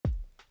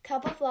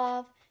Cup of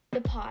Love,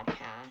 the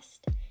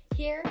podcast.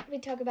 Here we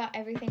talk about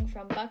everything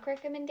from book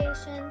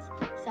recommendations,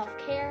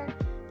 self-care,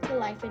 to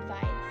life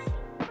advice.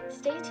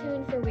 Stay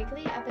tuned for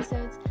weekly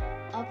episodes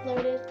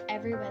uploaded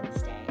every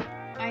Wednesday.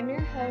 I'm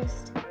your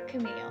host,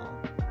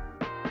 Camille.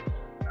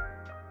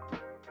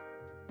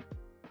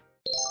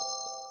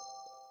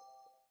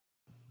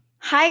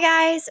 Hi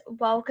guys,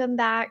 welcome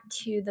back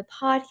to the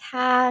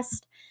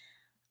podcast.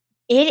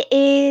 It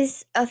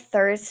is a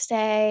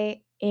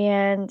Thursday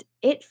and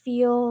it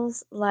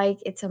feels like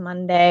it's a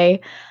Monday.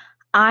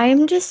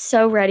 I'm just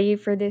so ready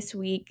for this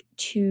week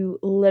to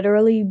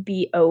literally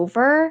be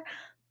over.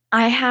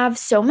 I have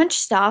so much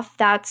stuff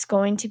that's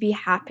going to be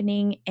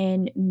happening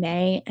in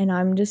May, and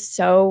I'm just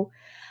so,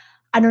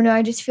 I don't know,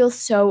 I just feel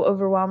so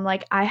overwhelmed.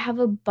 Like, I have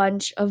a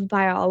bunch of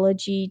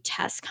biology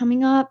tests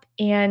coming up,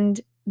 and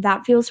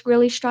that feels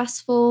really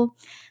stressful.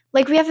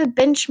 Like, we have a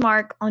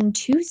benchmark on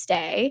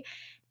Tuesday,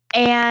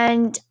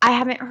 and I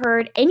haven't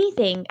heard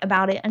anything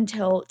about it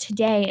until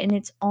today, and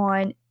it's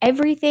on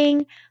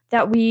everything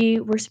that we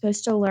were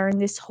supposed to learn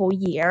this whole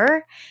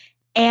year,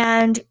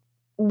 and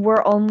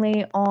we're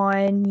only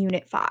on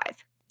unit 5.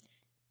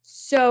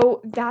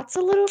 So that's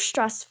a little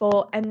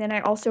stressful, and then I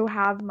also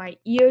have my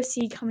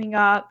EOC coming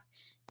up,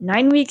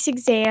 9 weeks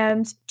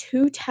exams,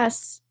 2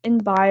 tests in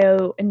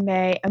bio in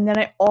May, and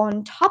then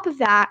on top of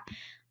that,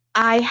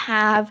 I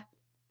have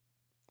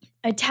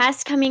a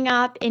test coming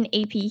up in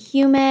AP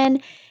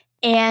Human,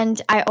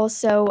 and I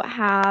also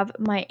have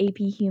my AP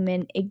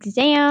Human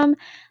exam.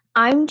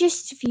 I'm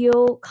just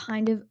feel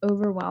kind of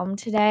overwhelmed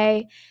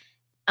today,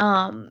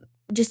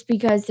 just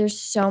because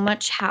there's so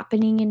much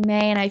happening in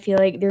May, and I feel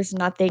like there's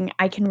nothing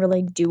I can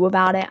really do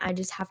about it. I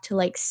just have to,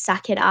 like,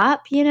 suck it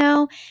up, you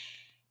know?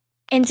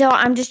 And so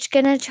I'm just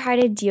gonna try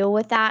to deal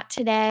with that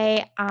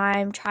today.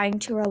 I'm trying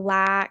to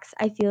relax.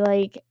 I feel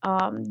like,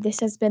 this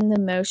has been the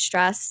most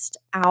stressed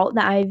out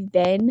that I've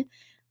been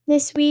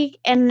this week,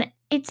 and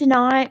it's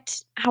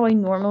not how I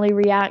normally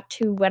react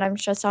to when I'm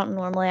stressed out.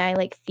 Normally, I,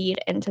 like, feed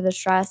into the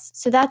stress,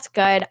 so that's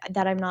good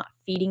that I'm not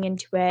feeding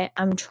into it.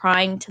 I'm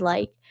trying to,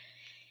 like,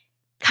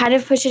 kind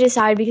of push it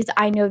aside because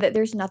I know that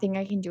there's nothing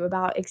I can do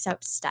about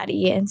except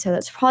study, and so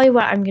that's probably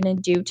what I'm gonna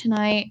do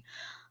tonight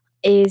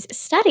is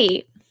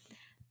study.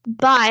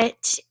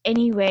 But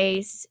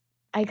anyways,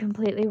 I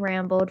completely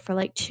rambled for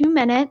like 2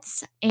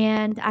 minutes,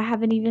 and I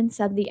haven't even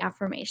said the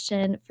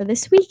affirmation for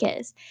this week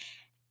is.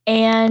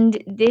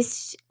 And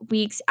this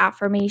week's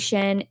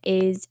affirmation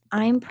is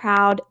I'm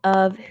proud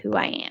of who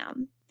I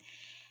am.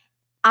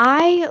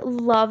 I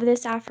love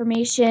this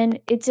affirmation.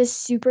 It's a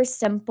super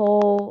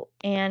simple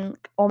and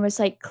almost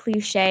like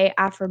cliche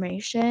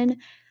affirmation,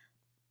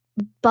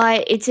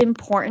 but it's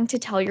important to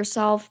tell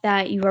yourself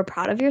that you are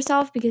proud of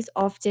yourself because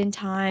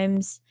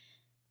oftentimes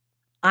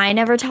I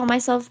never tell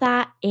myself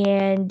that,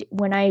 and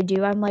when I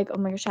do, I'm like, "Oh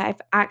my gosh,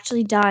 I've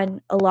actually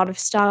done a lot of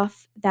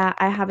stuff that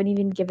I haven't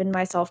even given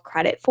myself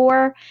credit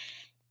for,"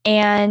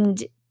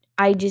 and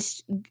I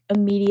just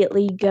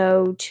immediately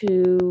go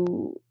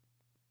to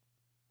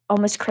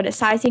almost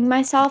criticizing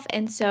myself,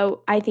 and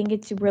so I think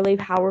it's really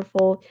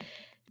powerful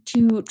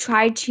to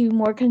try to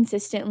more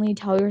consistently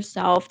tell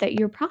yourself that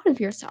you're proud of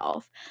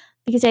yourself,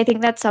 because I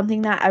think that's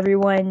something that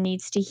everyone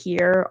needs to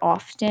hear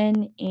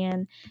often,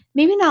 and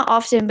maybe not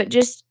often, but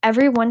just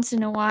every once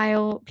in a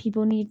while,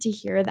 people need to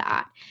hear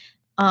that.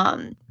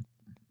 Um,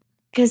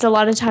 because a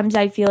lot of times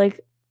I feel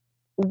like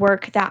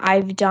work that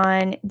I've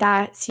done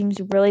that seems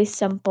really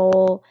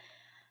simple,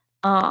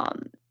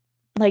 um,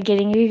 like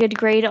getting a good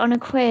grade on a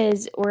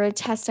quiz or a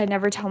test. I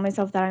never tell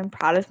myself that I'm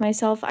proud of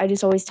myself. I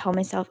just always tell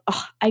myself,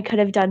 "Oh, I could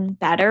have done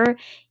better,"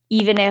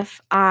 even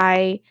if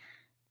I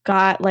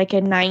got like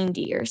a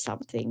 90 or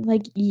something.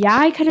 Like, yeah,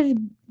 I could have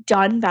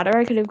done better.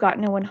 I could have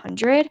gotten a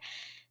 100,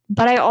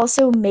 but I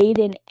also made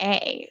an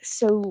A.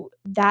 So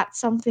that's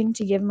something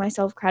to give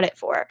myself credit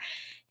for.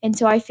 And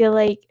so I feel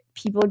like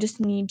people just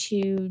need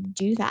to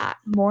do that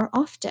more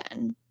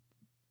often.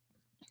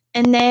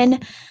 And then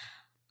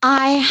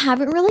I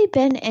haven't really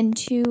been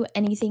into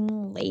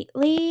anything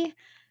lately.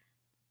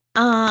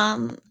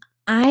 Um,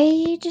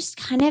 I just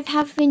kind of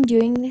have been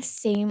doing the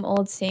same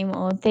old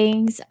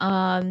things.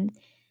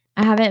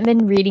 I haven't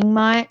been reading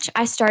much.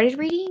 I started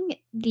reading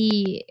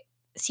The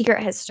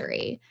Secret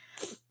History,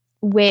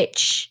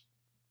 which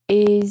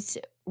is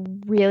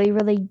really,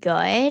 really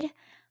good.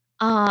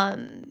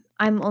 I'm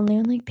only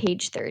on like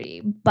page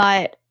 30,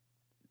 but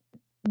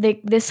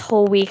this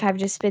whole week I've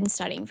just been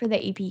studying for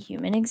the AP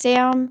Human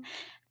exam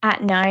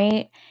at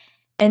night.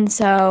 And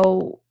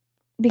so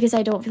because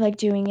I don't feel like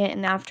doing it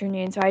in the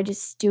afternoon, so I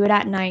just do it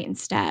at night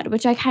instead,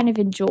 which I kind of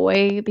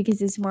enjoy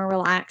because it's more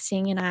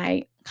relaxing and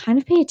I kind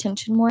of pay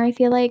attention more, I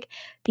feel like,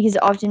 because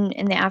often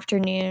in the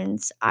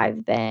afternoons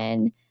I've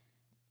been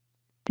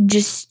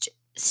just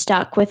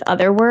stuck with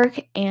other work.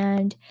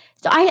 And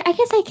so I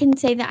guess I can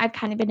say that I've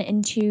kind of been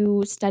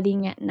into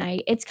studying at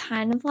night. It's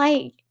kind of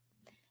like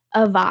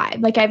a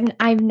vibe. Like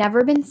I've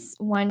never been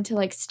one to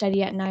like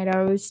study at night. I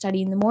always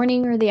study in the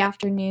morning or the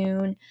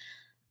afternoon.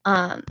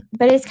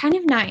 But it's kind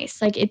of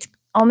nice. Like, it's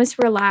almost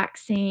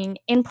relaxing,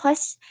 and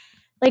plus,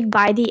 like,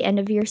 by the end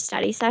of your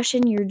study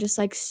session, you're just,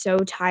 like, so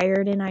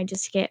tired, and I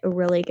just get a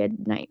really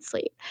good night's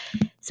sleep.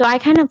 So I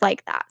kind of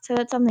like that. So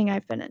that's something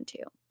I've been into.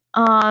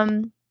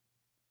 Um,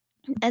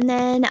 and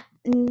then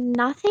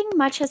nothing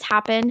much has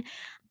happened.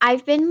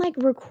 I've been, like,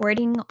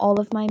 recording all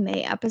of my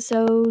May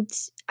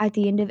episodes at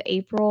the end of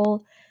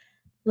April.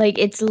 Like,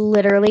 it's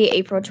literally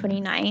April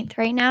 29th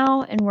right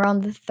now, and we're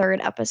on the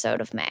 3rd episode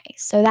of May.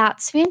 So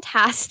that's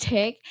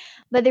fantastic.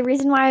 But the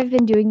reason why I've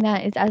been doing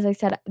that is, as I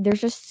said,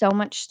 there's just so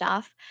much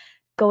stuff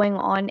going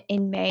on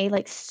in May,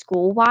 like,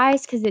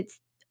 school-wise, because it's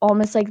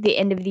almost like the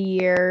end of the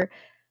year.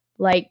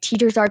 Like,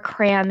 teachers are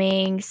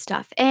cramming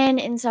stuff in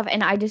and stuff,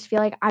 and I just feel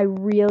like I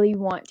really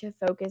want to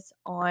focus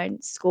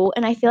on school,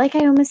 and I feel like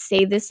I almost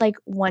say this, like,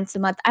 once a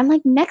month. I'm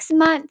like, "Next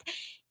month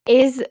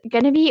is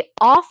gonna be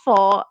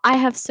awful. I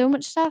have so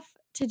much stuff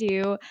to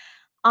do."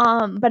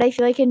 But I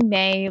feel like in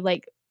May,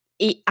 like,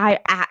 I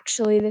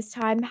actually this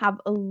time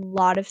have a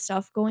lot of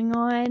stuff going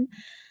on,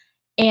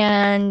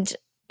 and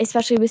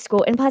especially with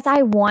school, and plus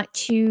I want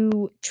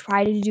to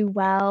try to do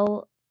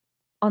well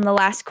on the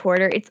last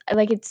quarter.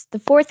 It's the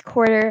 4th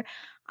quarter.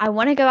 I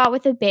wanna go out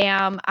with a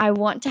bam. I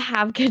want to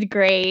have good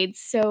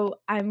grades, so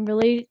I'm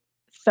really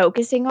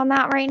focusing on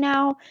that right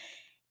now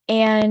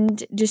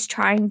and just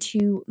trying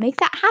to make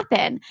that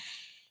happen.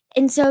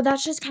 And so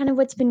that's just kind of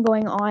what's been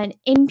going on.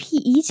 In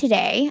PE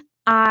today,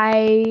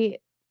 I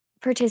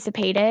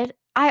participated.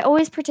 I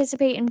always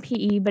participate in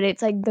PE, but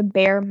it's like the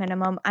bare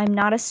minimum. I'm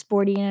not a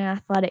sporty and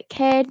athletic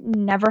kid,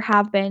 never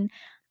have been.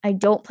 I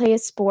don't play a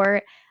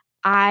sport.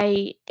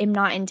 I am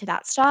not into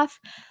that stuff.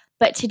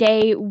 But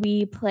today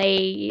we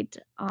played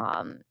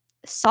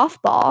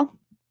softball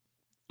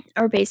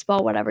or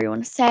baseball, whatever you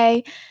want to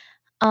say.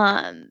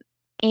 Um,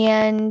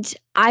 and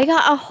I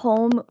got a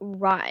home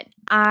run.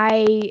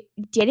 I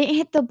didn't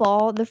hit the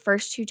ball the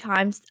first 2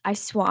 times I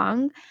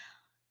swung,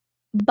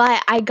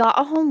 but I got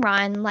a home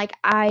run. Like,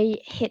 I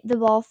hit the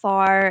ball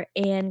far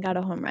and got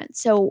a home run.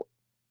 So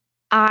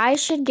I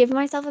should give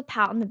myself a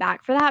pat on the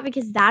back for that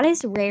because that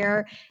is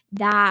rare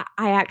that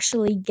I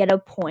actually get a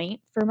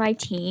point for my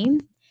team.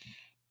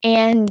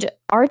 And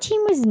our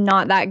team was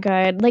not that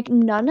good. Like,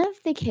 none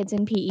of the kids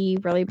in PE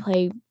really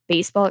play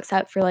baseball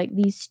except for, like,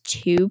 these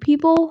 2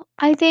 people,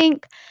 I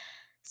think.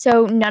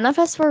 So none of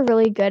us were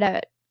really good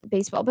at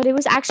baseball, but it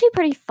was actually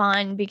pretty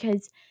fun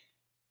because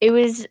it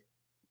was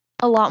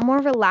a lot more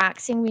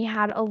relaxing. We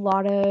had a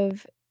lot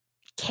of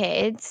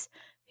kids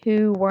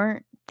who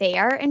weren't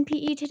there in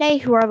PE today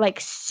who are, like,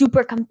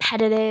 super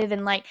competitive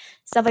and, like,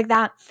 stuff like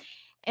that.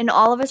 And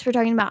all of us were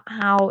talking about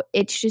how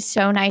it's just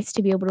so nice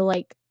to be able to,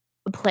 like,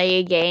 play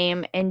a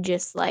game and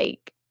just,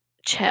 like,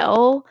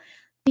 chill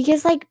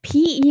because, like,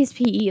 PE is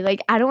PE.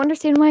 Like, I don't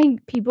understand why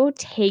people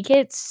take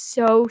it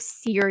so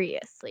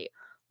seriously.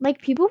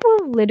 Like, people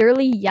will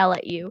literally yell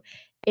at you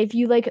if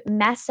you, like,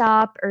 mess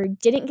up or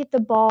didn't get the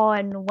ball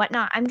and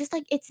whatnot. I'm just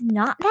like, "It's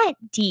not that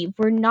deep.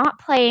 We're not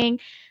playing,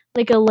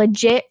 like, a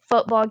legit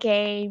football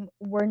game.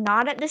 We're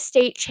not at the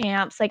state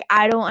champs." Like,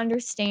 I don't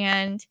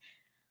understand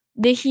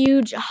the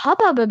huge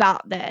hubbub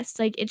about this.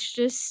 Like, it's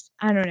just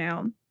I don't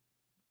know.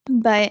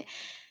 But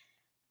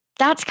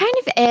that's kind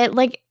of it.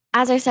 Like,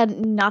 as I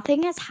said,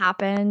 nothing has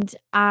happened.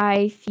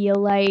 I feel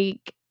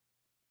like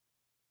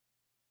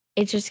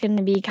it's just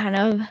gonna be kind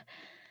of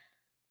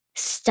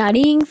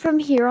studying from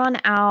here on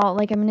out.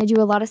 Like, I'm gonna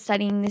do a lot of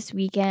studying this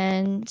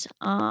weekend.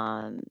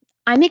 I'm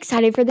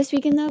excited for this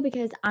weekend, though,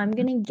 because I'm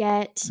gonna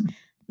get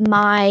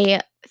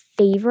my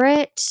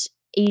favorite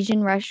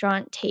Asian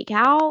restaurant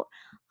takeout.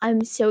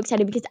 I'm so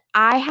excited because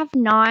I have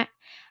not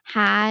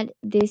had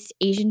this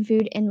Asian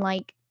food in,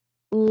 like,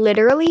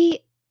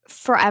 literally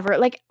forever.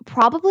 Like,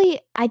 probably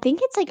I think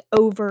it's, like,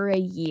 over a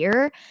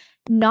year,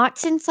 not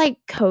since, like,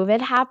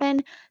 COVID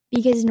happened,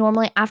 because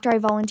normally after I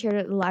volunteered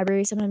at the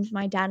library, sometimes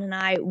my dad and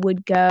I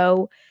would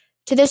go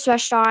to this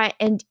restaurant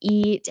and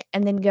eat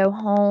and then go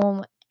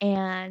home,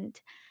 and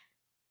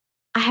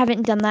I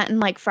haven't done that in,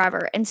 like,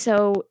 forever, and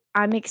so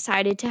I'm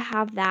excited to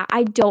have that.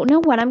 I don't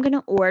know what I'm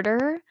gonna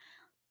order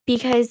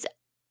because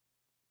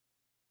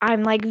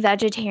I'm, like,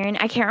 vegetarian.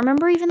 I can't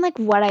remember even, like,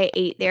 what I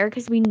ate there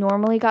because we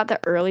normally got the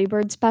early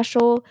bird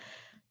special,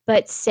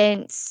 but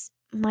since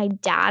my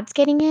dad's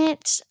getting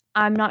it,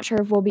 I'm not sure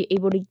if we'll be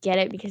able to get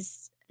it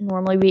because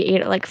normally we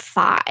eat at, like,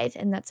 5,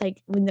 and that's,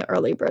 like, when the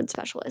early bird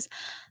special is.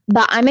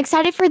 But I'm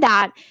excited for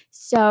that,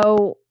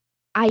 so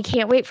I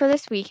can't wait for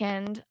this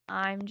weekend.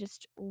 I'm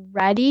just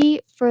ready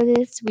for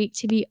this week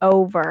to be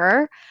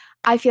over.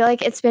 I feel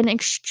like it's been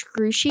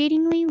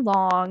excruciatingly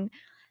long,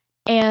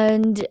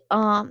 and,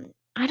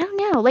 I don't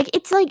know, like,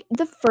 it's, like,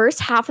 the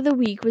first half of the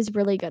week was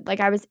really good, like,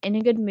 I was in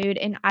a good mood,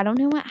 and I don't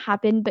know what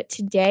happened, but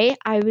today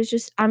I'm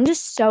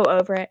just so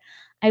over it.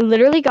 I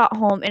literally got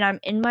home, and I'm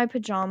in my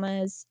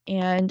pajamas,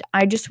 and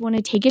I just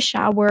wanna take a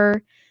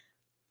shower,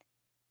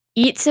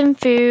 eat some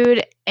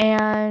food,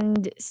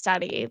 and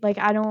study. Like,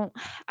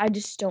 I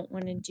just don't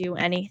wanna do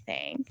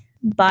anything.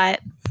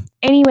 But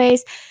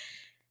anyways,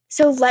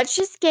 so let's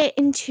just get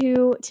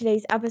into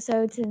today's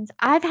episode since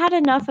I've had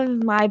enough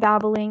of my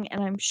babbling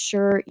and I'm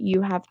sure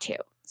you have too.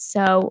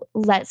 So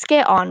let's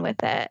get on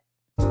with it.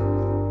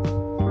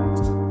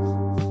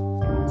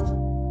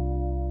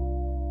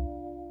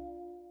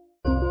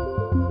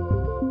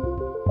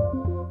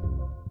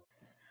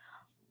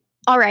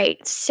 All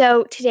right,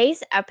 so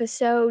today's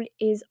episode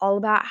is all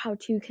about how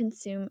to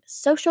consume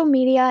social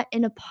media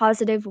in a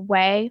positive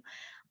way.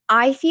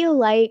 I feel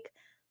like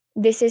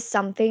this is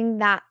something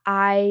that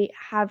I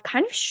have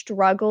kind of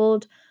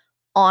struggled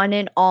on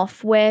and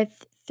off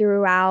with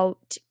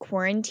throughout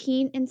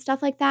quarantine and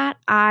stuff like that.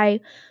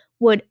 I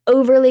would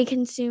overly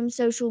consume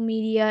social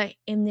media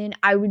and then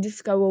I would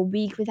just go a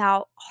week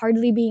without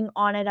hardly being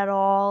on it at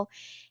all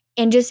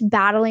and just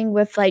battling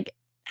with like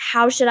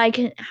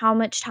how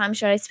much time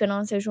should I spend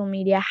on social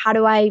media? How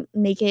do I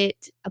make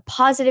it a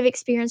positive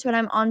experience when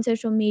I'm on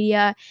social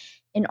media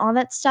and all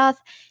that stuff?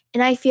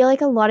 And I feel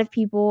like a lot of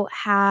people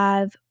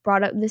have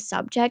brought up the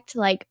subject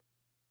like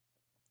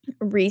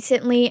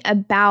recently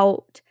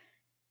about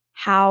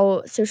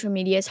how social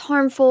media is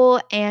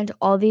harmful and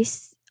all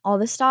this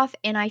stuff,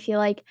 and I feel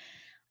like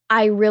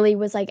I really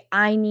was like,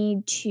 I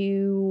need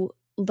to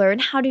learn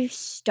how to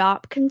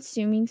stop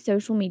consuming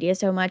social media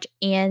so much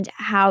and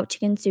how to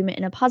consume it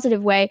in a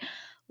positive way.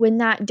 When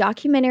that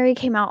documentary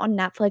came out on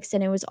Netflix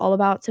and it was all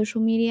about social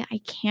media, I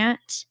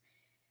can't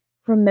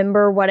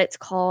remember what it's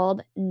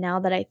called now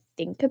that I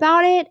think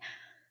about it,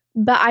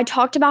 but I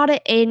talked about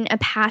it in a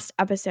past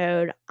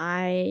episode.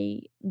 I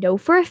know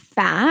for a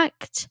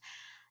fact.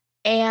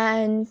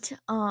 And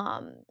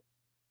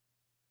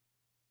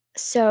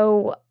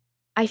so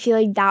I feel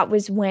like that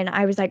was when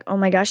I was like, "Oh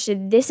my gosh,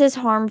 this is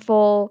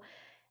harmful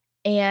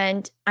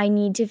and I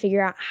need to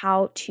figure out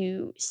how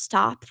to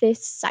stop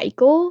this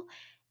cycle."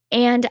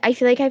 And I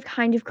feel like I've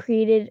kind of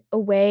created a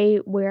way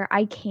where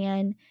I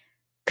can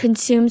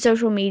consume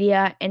social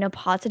media in a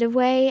positive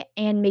way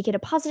and make it a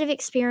positive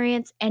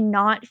experience and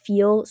not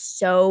feel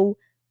so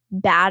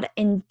bad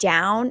and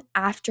down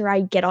after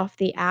I get off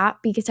the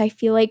app, because I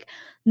feel like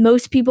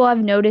most people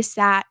have noticed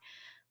that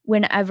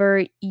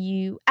whenever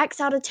you X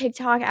out of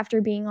TikTok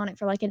after being on it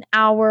for like an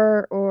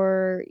hour,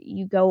 or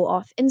you go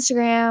off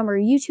Instagram or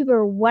YouTube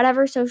or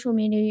whatever social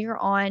media you're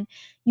on,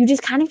 you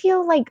just kind of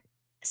feel like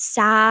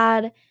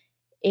sad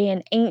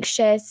and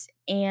anxious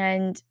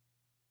and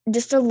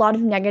just a lot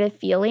of negative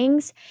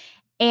feelings.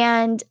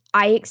 And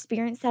I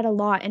experienced that a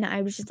lot. And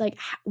I was just like,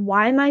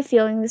 why am I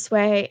feeling this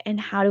way? And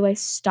how do I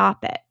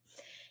stop it?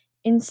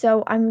 And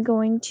so I'm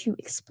going to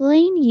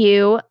explain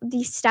you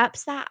the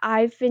steps that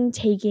I've been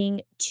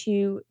taking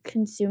to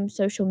consume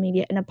social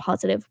media in a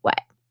positive way.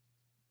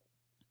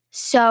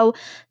 So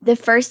the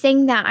first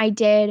thing that I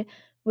did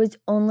was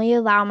only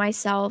allow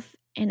myself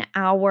an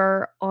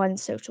hour on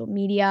social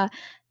media.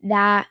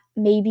 That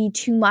may be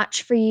too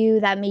much for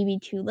you, that may be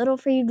too little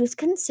for you, just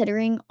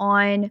considering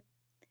on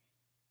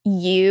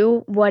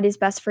you what is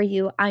best for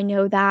you. I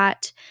know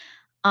that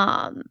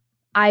um,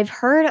 I've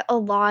heard a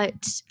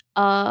lot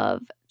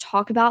of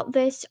talk about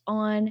this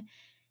on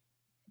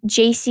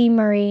JC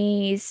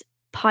Marie's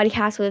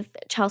podcast with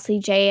Chelsea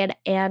Jade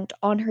and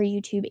on her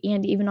YouTube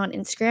and even on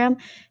Instagram.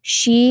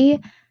 She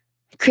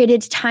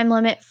created a time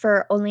limit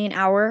for only an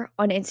hour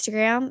on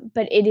Instagram,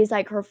 but it is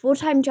like her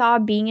full-time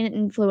job being an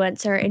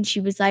influencer. And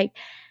she was like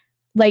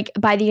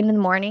by the end of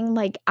the morning,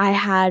 like I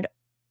had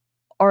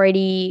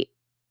already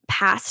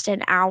passed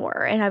an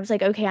hour and I was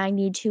like, okay, I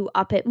need to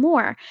up it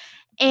more.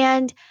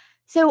 And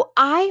so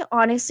I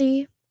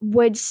honestly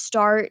would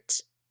start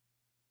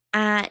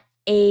at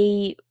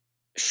a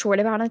short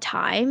amount of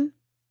time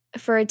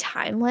for a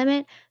time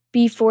limit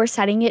before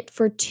setting it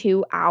for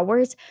 2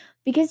 hours,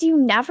 because you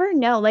never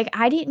know. Like,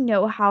 I didn't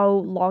know how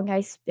long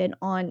I spent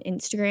on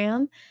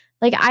Instagram.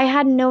 Like, I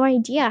had no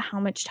idea how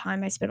much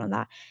time I spent on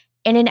that.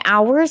 And an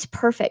hour is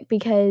perfect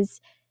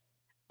because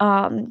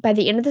by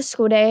the end of the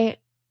school day,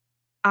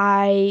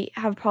 I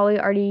have probably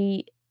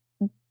already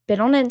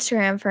been on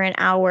Instagram for an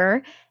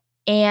hour,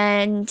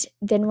 and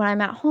then when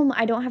I'm at home,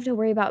 I don't have to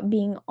worry about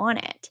being on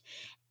it.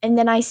 And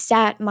then I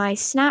set my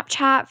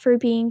Snapchat for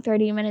being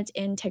 30 minutes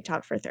and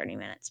TikTok for 30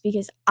 minutes,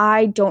 because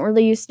I don't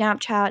really use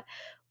Snapchat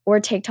or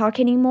TikTok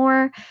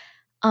anymore.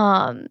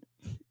 Um,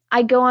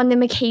 I go on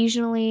them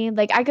occasionally.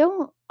 Like, I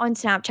go on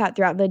Snapchat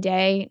throughout the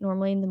day,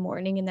 normally in the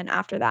morning, and then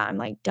after that, I'm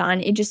like done.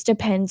 It just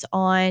depends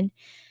on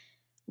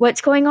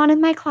what's going on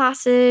in my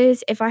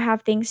classes, if I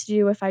have things to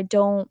do, if I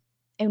don't,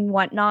 and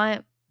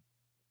whatnot.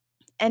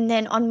 And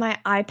then on my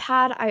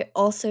iPad, I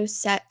also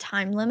set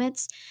time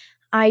limits.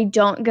 I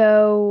don't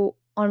go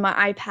on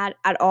my iPad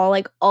at all.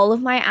 Like, all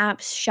of my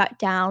apps shut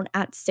down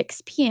at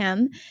 6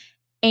 p.m.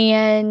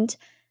 And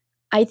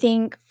I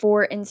think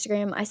for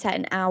Instagram, I set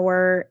an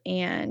hour,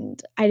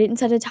 and I didn't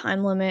set a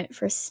time limit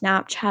for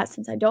Snapchat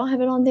since I don't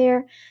have it on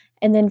there.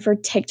 And then for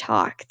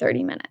TikTok,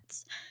 30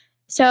 minutes.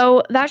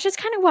 So that's just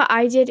kind of what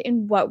I did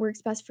and what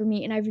works best for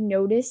me. And I've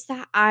noticed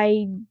that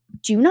I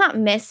do not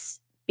miss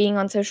being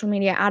on social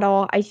media at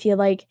all. I feel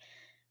like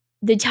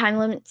the time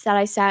limits that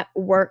I set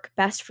work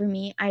best for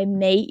me. I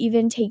may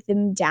even take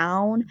them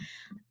down.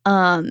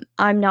 I'm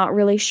not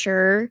really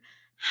sure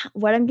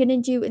what I'm gonna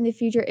do in the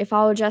future, if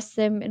I'll adjust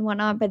them and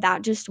whatnot, but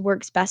that just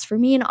works best for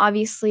me. And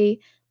obviously,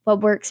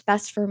 what works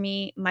best for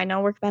me might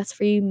not work best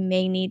for you.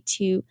 May need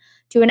to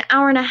do an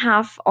hour and a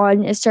half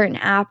on a certain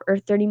app or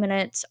 30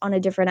 minutes on a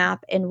different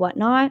app and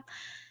whatnot.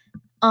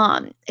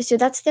 So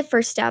that's the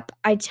first step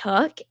I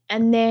took.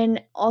 And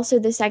then also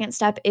the second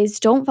step is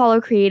don't follow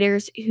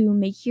creators who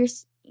make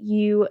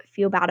you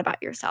feel bad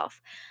about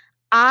yourself.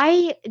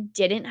 I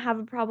didn't have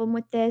a problem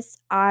with this.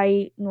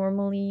 I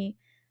normally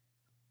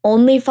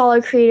only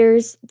follow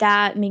creators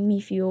that make me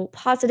feel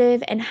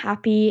positive and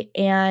happy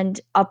and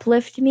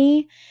uplift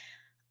me.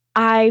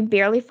 I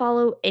barely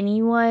follow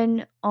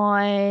anyone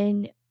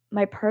on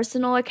my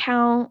personal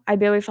account. I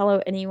barely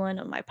follow anyone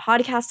on my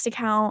podcast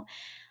account.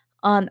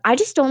 I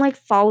just don't like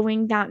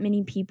following that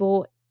many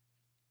people,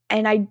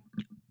 and I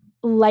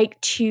like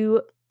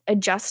to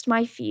adjust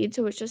my feed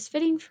so it's just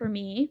fitting for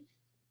me.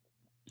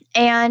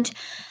 And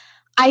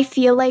I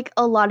feel like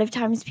a lot of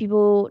times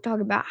people talk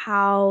about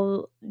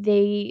how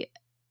they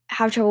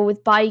have trouble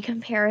with body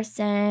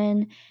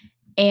comparison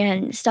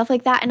and stuff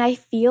like that. And I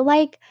feel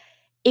like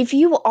if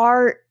you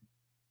are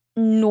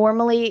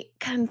normally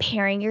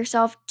comparing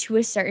yourself to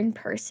a certain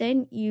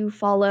person you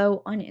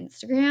follow on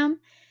Instagram,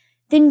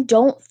 then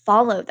don't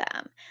follow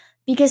them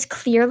because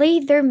clearly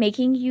they're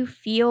making you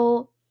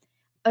feel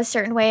a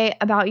certain way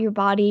about your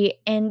body,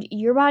 and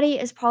your body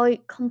is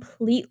probably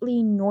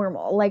completely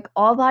normal. Like,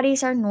 all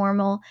bodies are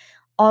normal,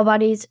 all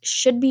bodies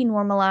should be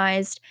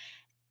normalized,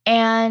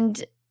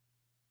 and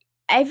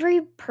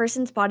every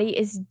person's body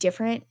is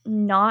different.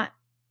 Not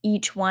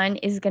each one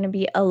is going to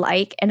be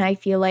alike, and I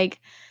feel like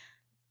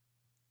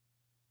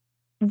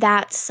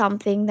that's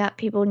something that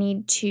people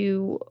need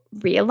to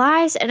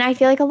realize, and I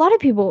feel like a lot of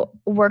people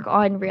work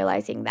on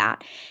realizing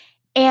that.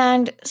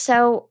 And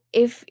so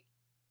if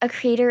a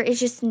creator is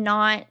just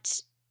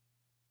not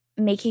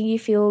making you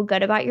feel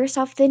good about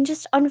yourself, then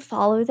just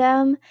unfollow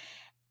them.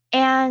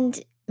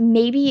 And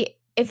maybe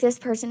if this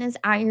person is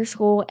at your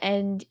school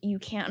and you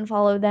can't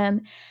unfollow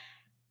them,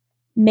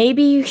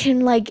 maybe you can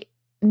like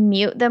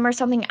mute them or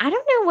something. I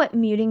don't know what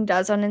muting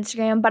does on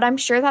Instagram, but I'm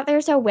sure that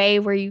there's a way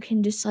where you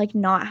can just like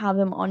not have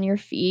them on your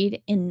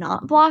feed and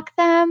not block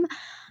them.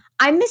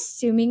 I'm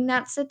assuming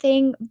that's the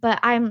thing, but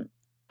I'm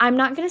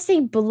not going to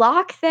say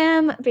block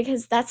them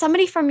because that's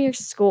somebody from your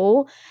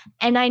school,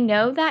 and I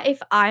know that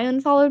if I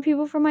unfollowed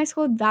people from my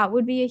school, that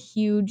would be a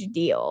huge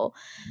deal.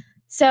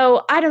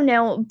 So, I don't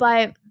know,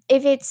 but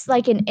if it's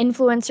like an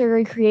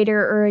influencer or creator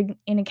or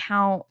an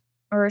account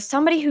or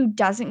somebody who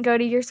doesn't go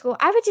to your school,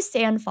 I would just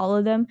say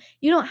unfollow them.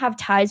 You don't have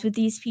ties with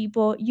these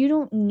people. You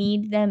don't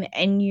need them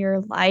in your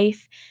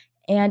life.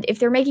 And if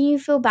they're making you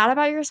feel bad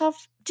about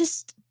yourself,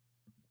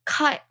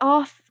 cut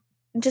off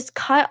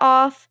cut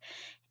off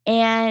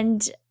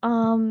and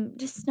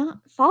just not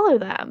follow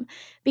them,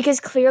 because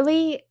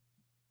clearly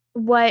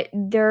what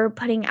they're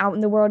putting out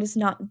in the world is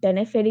not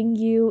benefiting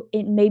you.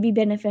 It may be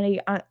benefiting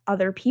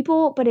other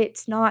people, but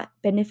it's not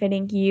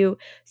benefiting you,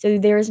 so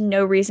there's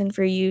no reason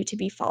for you to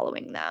be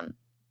following them.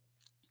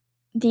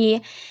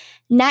 The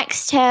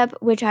next tip,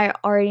 which I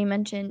already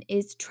mentioned,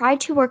 is try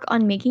to work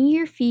on making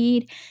your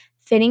feed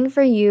fitting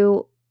for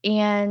you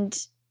and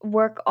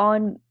work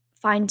on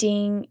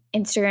finding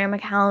Instagram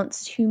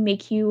accounts who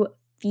make you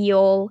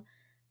feel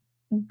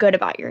good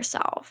about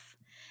yourself.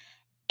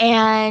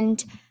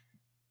 And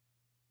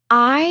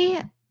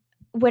I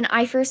when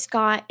I first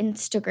got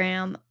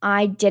Instagram,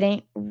 I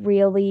didn't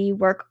really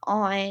work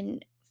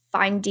on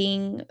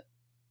finding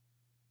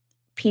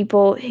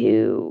people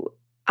who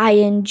I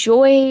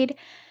enjoyed,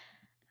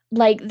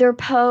 like their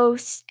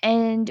posts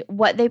and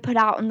what they put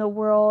out in the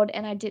world,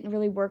 and I didn't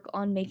really work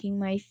on making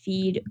my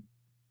feed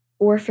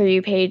or For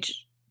You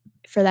page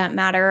for that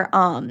matter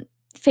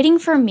fitting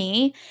for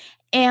me.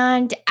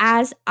 And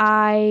as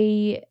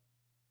I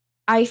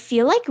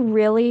feel like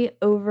really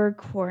over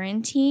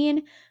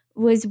quarantine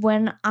was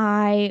when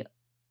I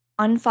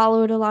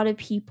unfollowed a lot of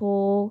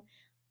people.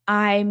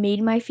 I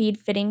made my feed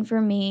fitting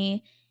for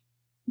me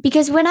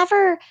because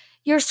whenever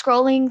you're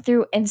scrolling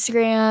through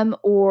Instagram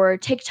or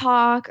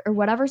TikTok or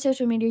whatever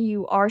social media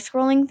you are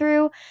scrolling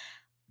through,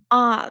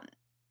 um,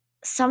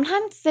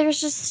 sometimes there's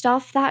just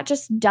stuff that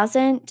just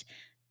doesn't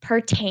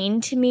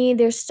pertain to me.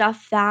 There's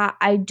stuff that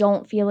I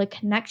don't feel a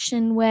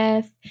connection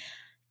with.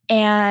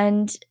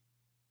 And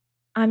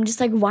I'm just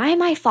like, why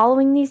am I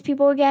following these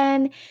people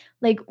again?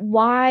 Like,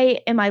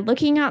 why am I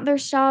looking at their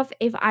stuff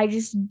if I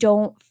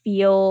don't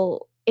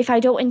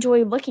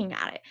enjoy looking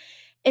at it?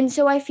 And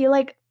so I feel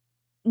like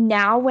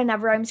now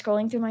whenever I'm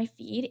scrolling through my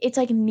feed, it's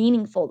like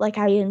meaningful. Like,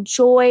 I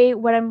enjoy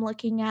what I'm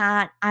looking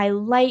at. I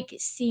like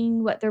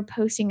seeing what they're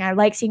posting. I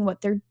like seeing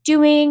what they're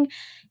doing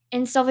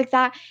and stuff like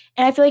that.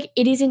 And I feel like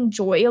it is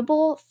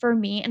enjoyable for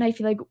me. And I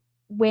feel like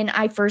when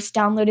I first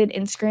downloaded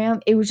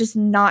Instagram, it was just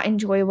not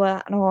enjoyable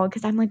at all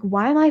because I'm like,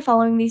 why am I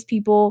following these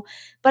people?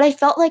 But I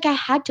felt like I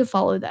had to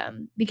follow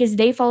them because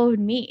they followed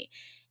me.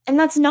 And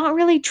that's not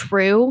really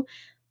true.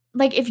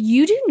 Like, if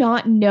you do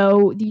not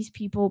know these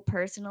people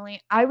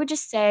personally, I would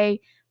just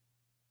say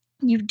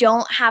you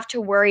don't have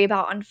to worry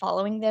about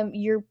unfollowing them.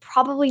 You're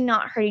probably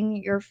not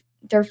hurting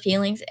their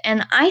feelings.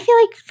 And I feel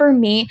like for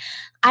me,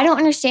 I don't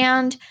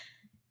understand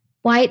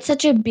why it's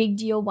such a big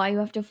deal, why you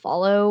have to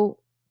follow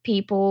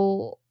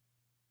people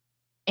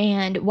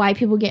and why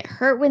people get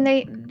hurt when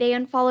they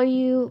unfollow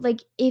you.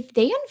 Like, if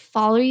they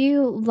unfollow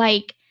you,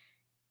 like,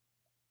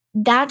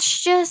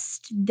 that's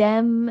just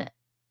them.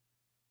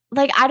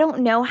 Like, I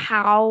don't know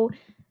how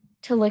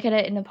to look at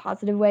it in a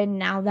positive way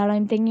now that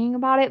I'm thinking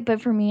about it,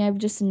 but for me, I've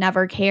just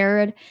never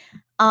cared.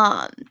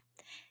 Um,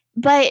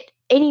 but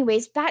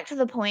anyways, back to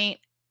the point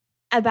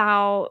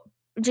about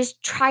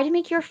just try to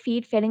make your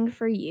feed fitting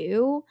for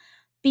you,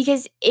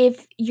 because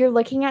if you're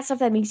looking at stuff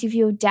that makes you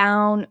feel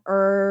down,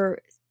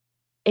 or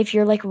if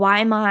you're like, why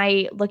am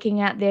I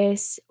looking at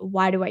this?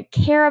 Why do I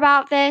care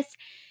about this?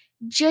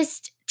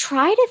 Just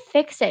try to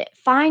fix it.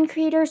 Find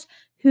creators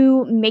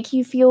who make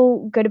you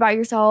feel good about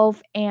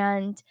yourself,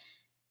 and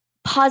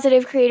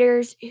positive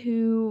creators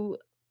who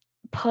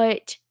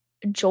put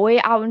joy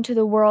out into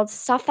the world,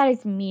 stuff that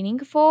is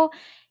meaningful.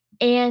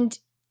 And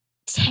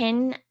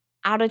 10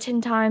 out of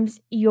 10 times,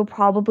 you'll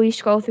probably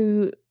scroll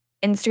through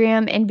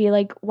Instagram and be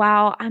like,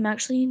 wow, I'm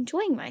actually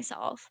enjoying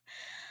myself.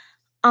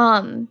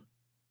 Um,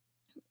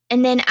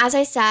 and then, as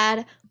I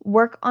said,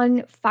 work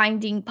on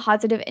finding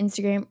positive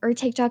Instagram or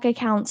TikTok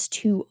accounts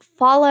to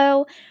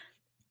follow.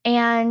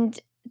 And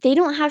they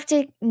don't have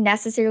to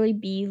necessarily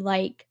be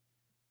like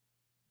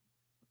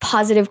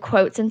positive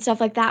quotes and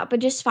stuff like that, but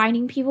just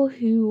finding people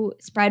who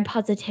spread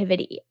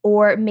positivity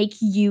or make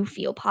you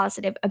feel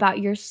positive about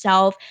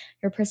yourself,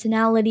 your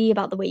personality,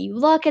 about the way you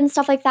look and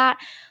stuff like that,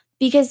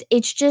 because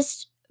it's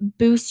just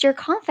boosts your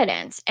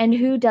confidence. And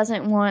who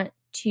doesn't want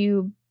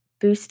to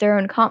boost their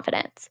own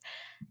confidence?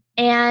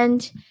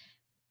 And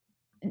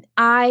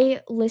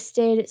I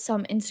listed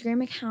some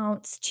Instagram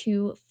accounts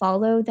to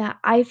follow that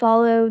I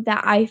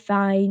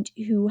find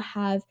who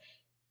have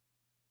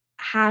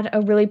had a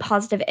really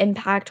positive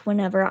impact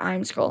whenever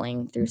I'm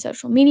scrolling through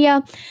social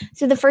media.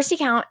 So the first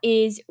account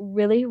is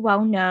really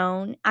well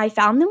known. I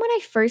found them when I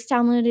first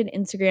downloaded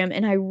Instagram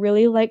and I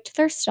really liked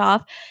their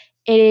stuff.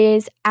 It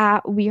is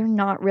at We're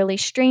Not Really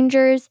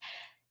Strangers.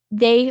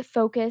 They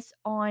focus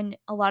on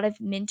a lot of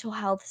mental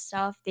health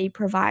stuff. They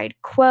provide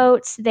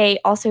quotes. They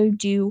also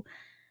do,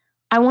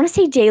 I want to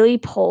say, daily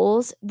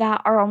polls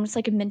that are almost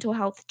like a mental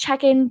health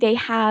check-in. They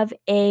have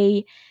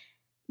a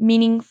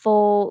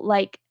meaningful,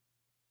 like,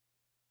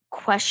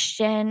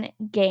 question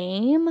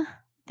game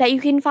that you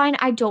can find.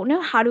 I don't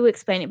know how to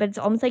explain it, but it's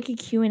almost like a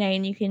Q&A,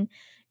 and you can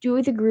do it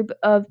with a group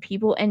of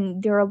people,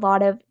 and there are a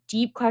lot of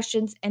deep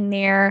questions in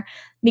there.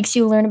 Makes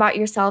you learn about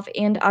yourself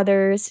and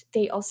others.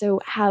 They also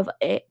have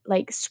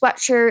like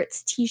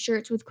sweatshirts,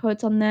 t-shirts with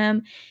quotes on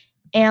them,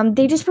 and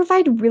they just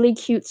provide really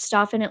cute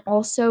stuff, and it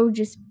also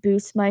just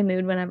boosts my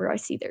mood whenever I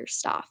see their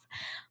stuff.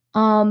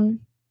 The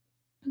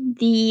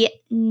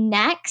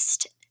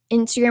next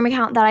Instagram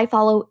account that I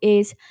follow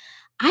is,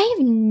 I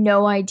have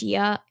no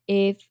idea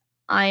if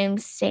I'm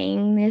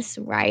saying this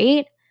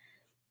right,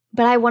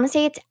 but I want to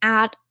say it's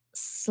at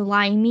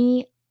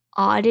Slimy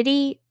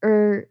Oddity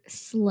or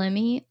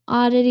Slimmy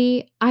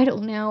Oddity. I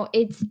don't know.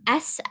 It's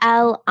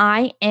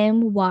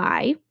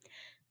SLIMYODDITY.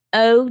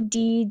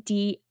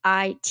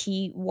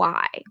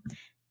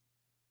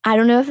 I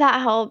don't know if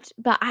that helped,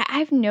 but I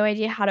have no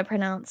idea how to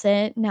pronounce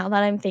it now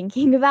that I'm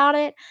thinking about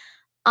it.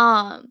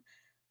 Um,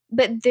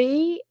 but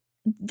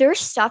their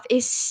stuff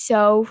is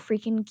so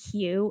freaking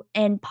cute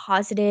and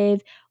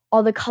positive.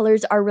 All the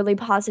colors are really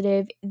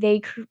positive. They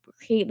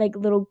create like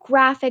little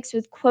graphics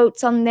with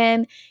quotes on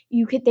them.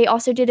 They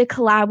also did a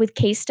collab with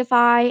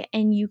Casetify,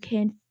 and you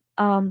can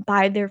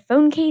buy their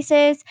phone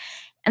cases.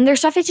 And their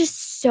stuff is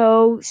just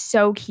so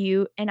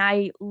cute, and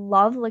I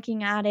love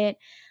looking at it.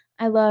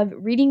 I love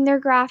reading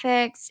their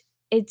graphics.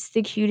 It's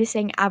the cutest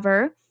thing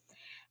ever.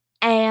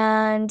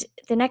 And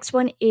the next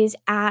one is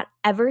at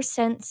Ever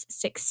Since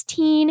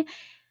 16.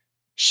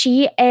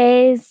 She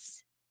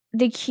is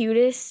the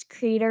cutest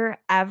creator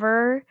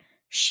ever.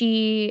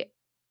 She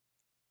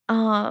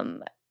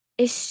um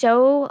is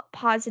so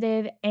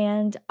positive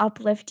and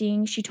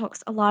uplifting. She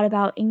talks a lot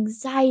about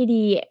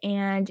anxiety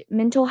and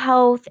mental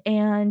health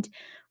and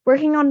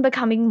working on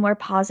becoming more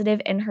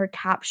positive in her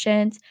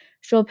captions.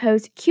 She'll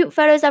post cute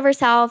photos of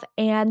herself,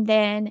 and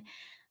then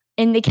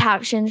in the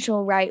caption,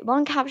 she'll write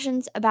long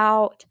captions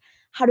about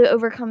how to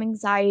overcome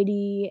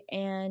anxiety,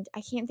 and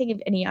I can't think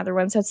of any other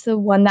ones. That's the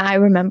one that I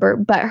remember,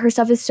 but her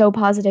stuff is so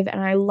positive,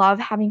 and I love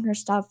having her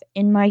stuff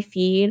in my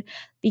feed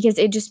because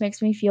it just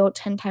makes me feel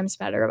 10 times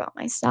better about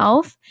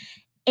myself.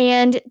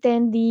 And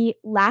then the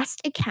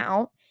last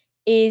account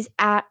is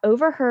at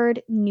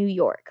Overheard New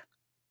York.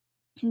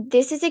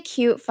 This is a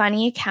cute,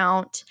 funny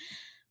account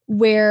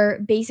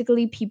where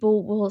basically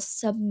people will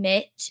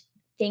submit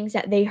things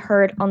that they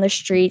heard on the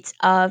streets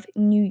of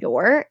New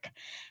York.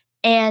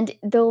 And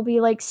there'll be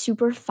like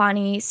super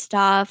funny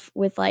stuff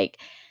with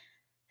like,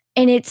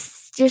 and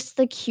it's just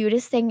the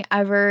cutest thing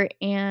ever.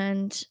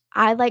 And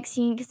I like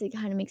seeing it because it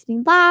kind of makes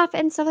me laugh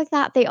and stuff like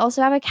that. They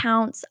also have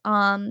accounts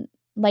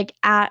like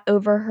at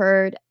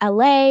Overheard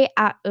LA,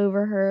 at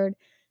Overheard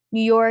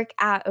New York,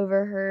 at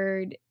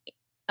Overheard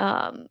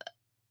um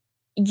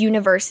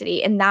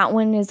University. And that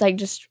one is like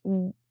just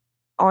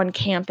on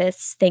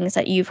campus things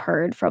that you've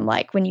heard from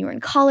like when you were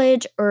in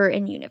college or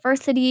in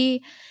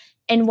university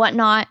and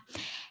whatnot.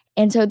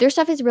 And so their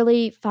stuff is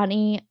really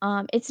funny.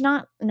 It's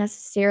not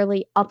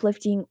necessarily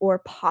uplifting or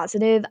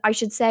positive, I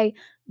should say,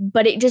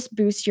 but it just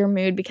boosts your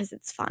mood because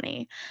it's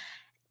funny.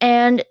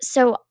 And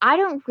so I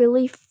don't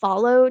really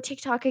follow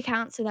TikTok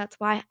accounts, so that's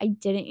why I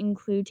didn't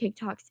include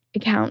TikTok's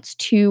accounts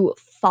to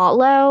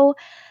follow.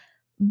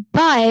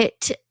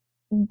 But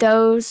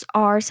those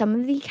are some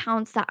of the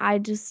accounts that I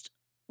just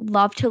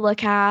love to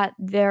look at.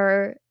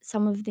 They're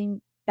some of the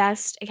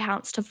best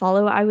accounts to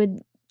follow. I would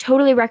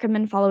totally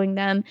recommend following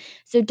them.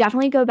 So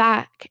definitely go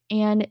back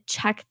and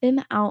check them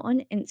out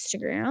on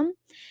Instagram.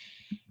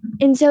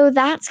 And so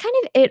that's kind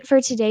of it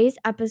for today's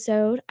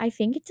episode. I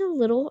think it's a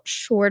little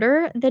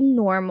shorter than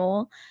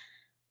normal,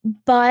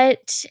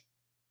 but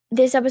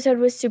this episode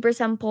was super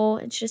simple.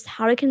 It's just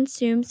how to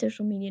consume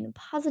social media in a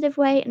positive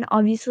way. And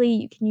obviously,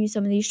 you can use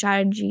some of these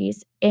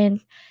strategies in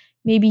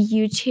maybe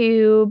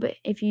YouTube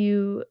if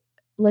you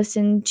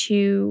listen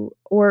to,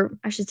 or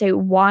I should say,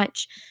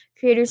 watch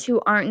creators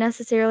who aren't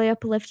necessarily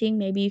uplifting.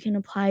 Maybe you can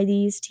apply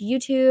these to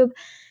YouTube,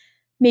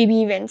 maybe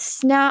even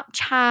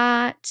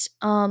Snapchat,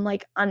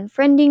 like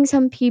unfriending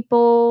some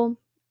people,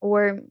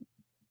 or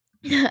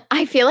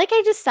I feel like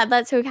I just said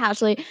that so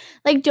casually.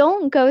 Like,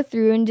 don't go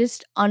through and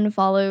just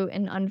unfollow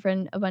and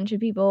unfriend a bunch of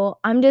people.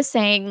 I'm just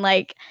saying,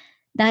 like,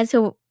 that's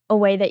a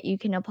way that you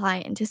can apply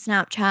it into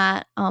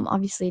Snapchat,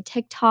 obviously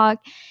TikTok,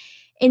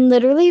 and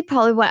literally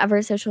probably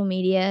whatever social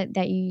media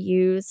that you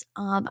use.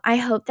 I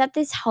hope that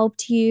this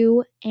helped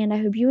you, and I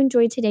hope you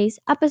enjoyed today's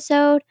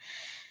episode.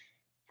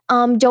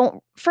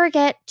 Don't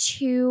forget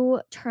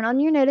to turn on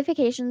your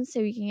notifications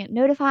so you can get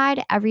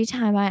notified every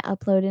time I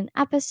upload an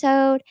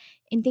episode.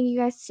 And thank you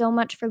guys so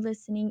much for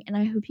listening. And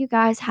I hope you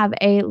guys have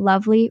a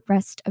lovely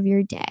rest of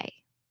your day.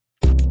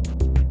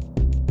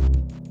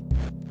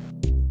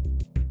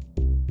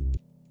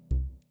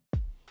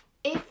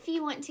 If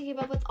you want to keep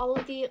up with all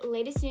of the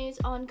latest news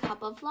on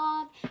Cup of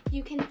Love,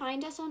 you can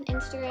find us on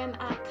Instagram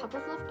at Cup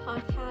of Love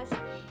Podcast.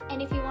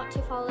 And if you want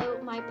to follow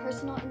my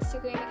personal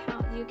Instagram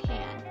account, you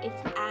can.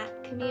 It's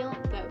at Camille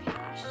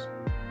Bocash.